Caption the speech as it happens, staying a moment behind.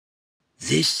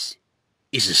This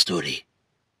is a story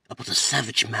about a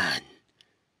savage man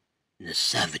in a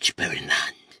savage barren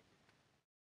land.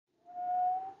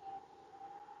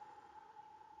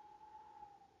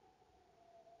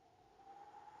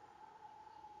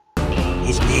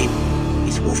 His name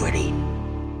is Wolverine,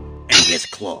 and he has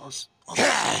claws on his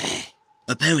body.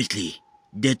 Apparently,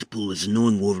 Deadpool is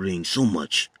annoying Wolverine so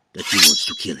much that he wants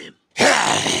to kill him.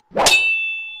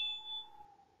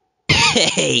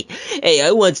 Hey,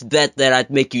 I once bet that I'd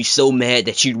make you so mad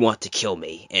that you'd want to kill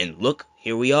me. And look,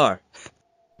 here we are.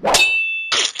 What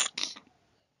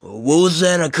was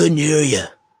that? I couldn't hear you.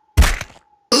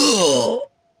 Oh,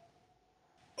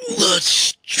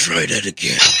 let's try that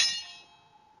again.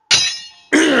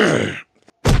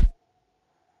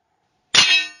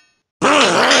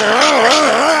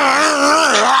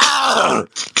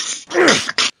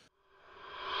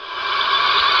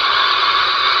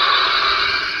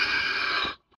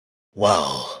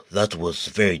 Wow, that was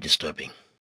very disturbing.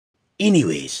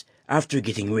 Anyways, after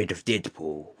getting rid of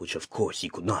Deadpool, which of course he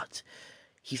could not,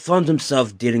 he found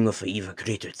himself dealing with an even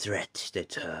greater threat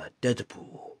that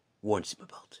Deadpool warns him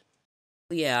about.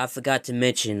 Yeah, I forgot to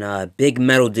mention, Big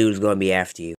Metal Dude's gonna be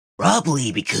after you.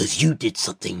 Probably because you did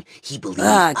something he believed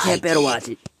I can't bear to watch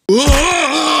it.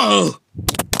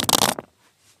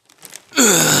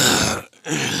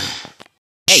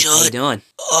 Hey, how you doing?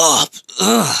 Up!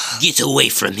 Get away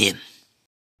from him.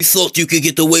 You thought you could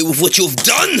get away with what you've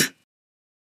done?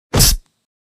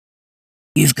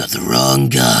 You've got the wrong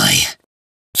guy.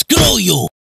 Screw you!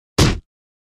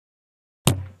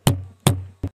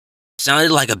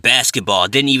 Sounded like a basketball,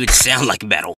 didn't even sound like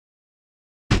metal.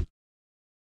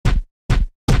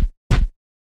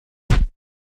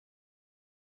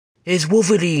 As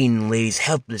Wolverine lays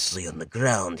helplessly on the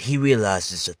ground, he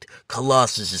realizes that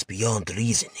Colossus is beyond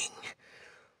reasoning.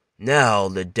 Now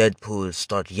that Deadpool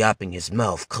starts yapping his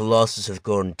mouth, Colossus has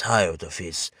grown tired of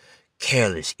his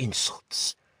careless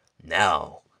insults.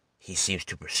 Now he seems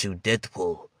to pursue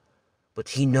Deadpool, but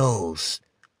he knows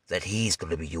that he's going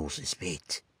to be used as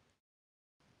bait.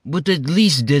 But at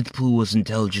least Deadpool was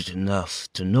intelligent enough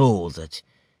to know that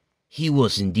he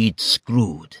was indeed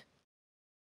screwed.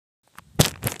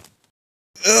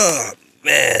 Ugh,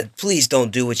 man, please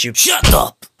don't do what you— Shut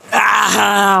up!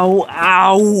 Ow,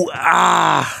 ow,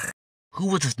 ah! Who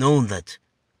would have known that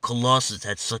Colossus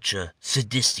had such a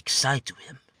sadistic side to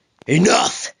him?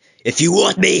 Enough! If you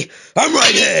want me, I'm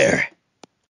right here!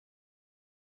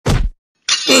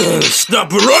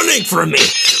 Stop running from me!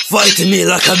 Fighting me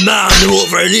like a man,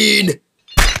 Wolverine!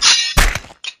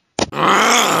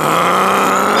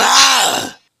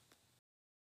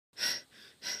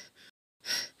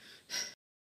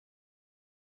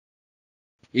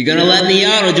 You gonna let me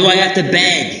out, or do I have to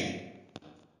beg?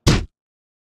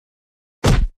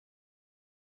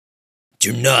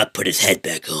 Do not put his head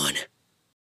back on.